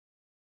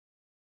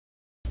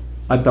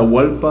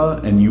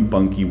Atahualpa and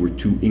Yupanqui were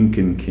two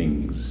Incan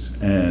kings,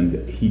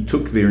 and he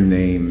took their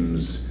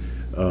names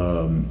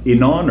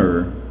in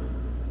honor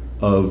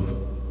of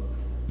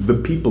the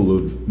people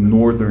of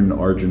northern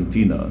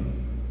Argentina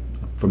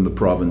from the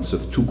province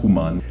of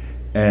Tucumán.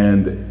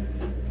 And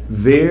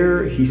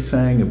there he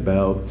sang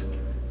about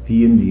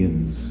the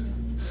Indians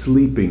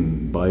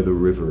sleeping by the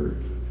river,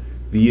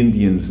 the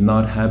Indians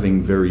not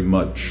having very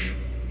much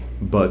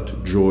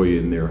but joy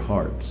in their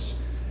hearts.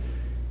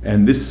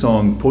 And this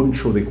song,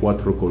 Poncho de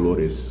Cuatro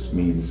Colores,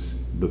 means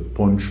the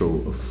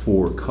poncho of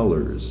four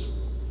colors.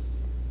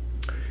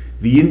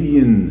 The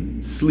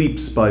Indian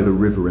sleeps by the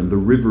river, and the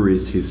river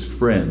is his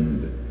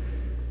friend.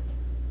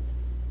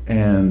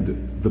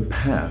 And the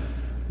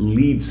path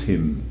leads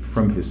him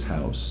from his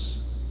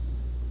house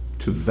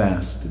to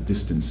vast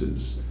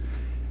distances.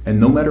 And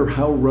no matter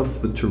how rough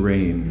the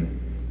terrain,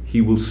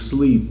 he will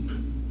sleep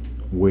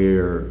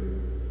where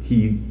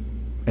he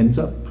ends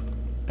up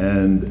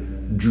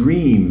and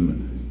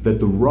dream that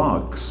the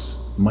rocks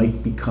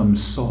might become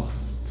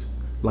soft,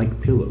 like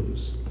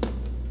pillows.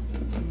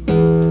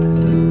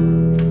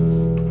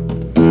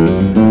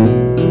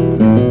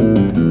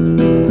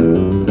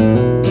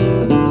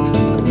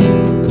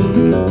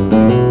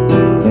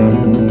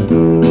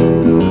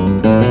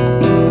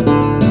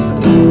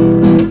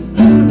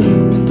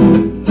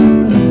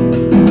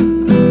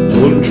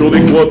 Poncho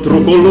de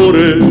cuatro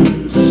colores,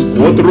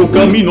 cuatro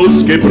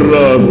caminos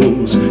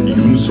quebrados y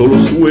un solo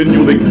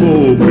sueño de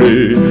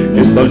cobre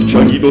está el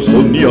changuito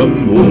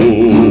soñando.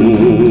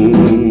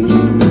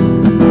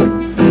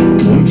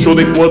 Poncho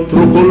de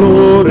cuatro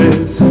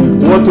colores,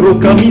 cuatro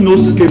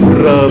caminos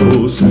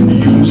quebrados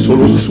y un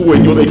solo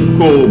sueño de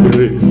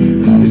cobre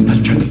está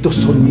el changuito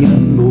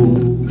soñando.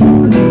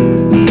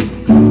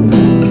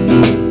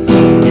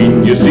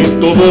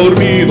 Niñecito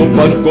dormido,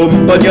 pa'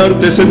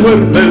 acompañarte se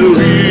duerme el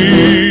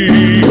río.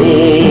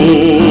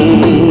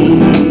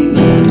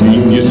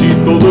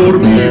 Niñecito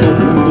dormido,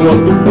 junto a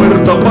tu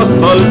puerta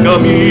pasa el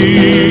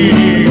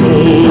camino.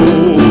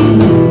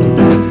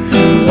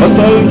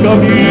 Pasa el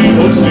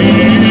camino, sí.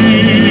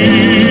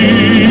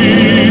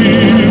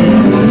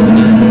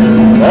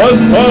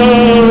 Pasa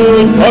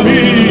el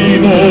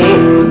camino,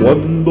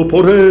 cuando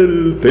por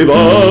él te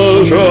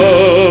vayas.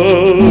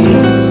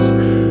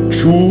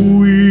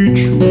 Chuy,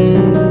 chuy,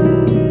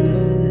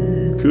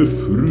 qué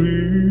frío.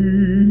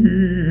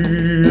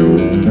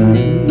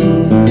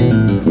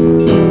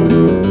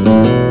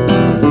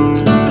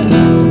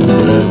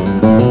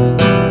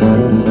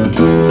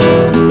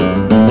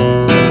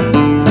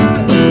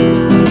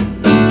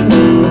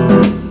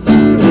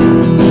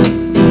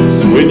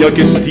 Sueña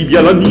que es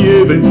tibia la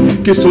nieve,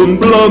 que son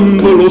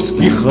blandos los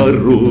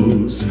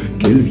guijarros,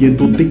 que el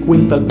viento te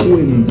cuenta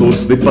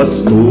cuentos de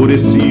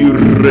pastores y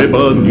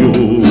rebaños.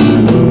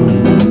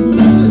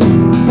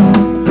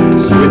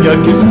 Sueña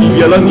que es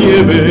tibia la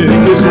nieve,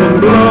 que son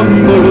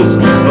blandos los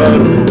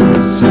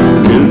guijarros,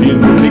 que el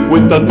viento te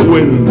cuenta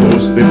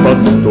cuentos de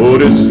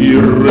pastores y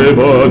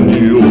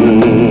rebaños.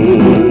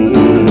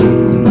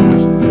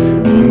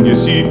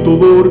 Niñecito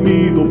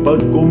dormido, pa'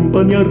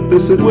 acompañarte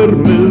se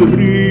duerme el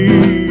río.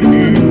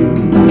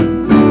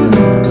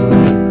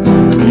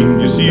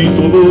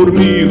 Niñecito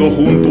dormido,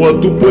 junto a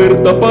tu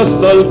puerta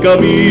pasa el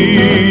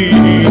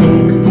camino.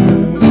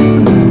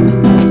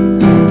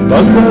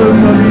 Pasa el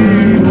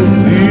camino,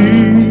 sí.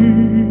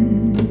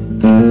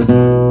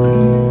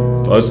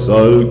 Pasa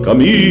el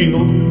camino,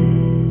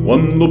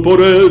 cuando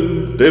por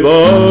él te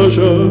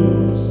vayas.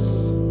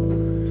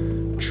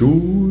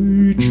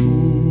 Chuy,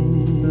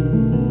 chuy,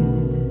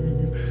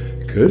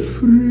 qué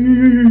frío.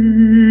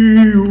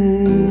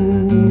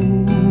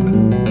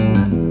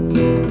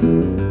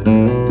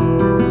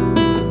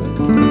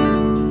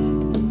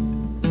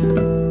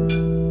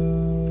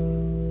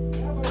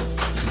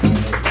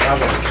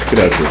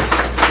 Gracias.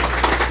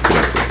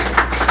 Gracias.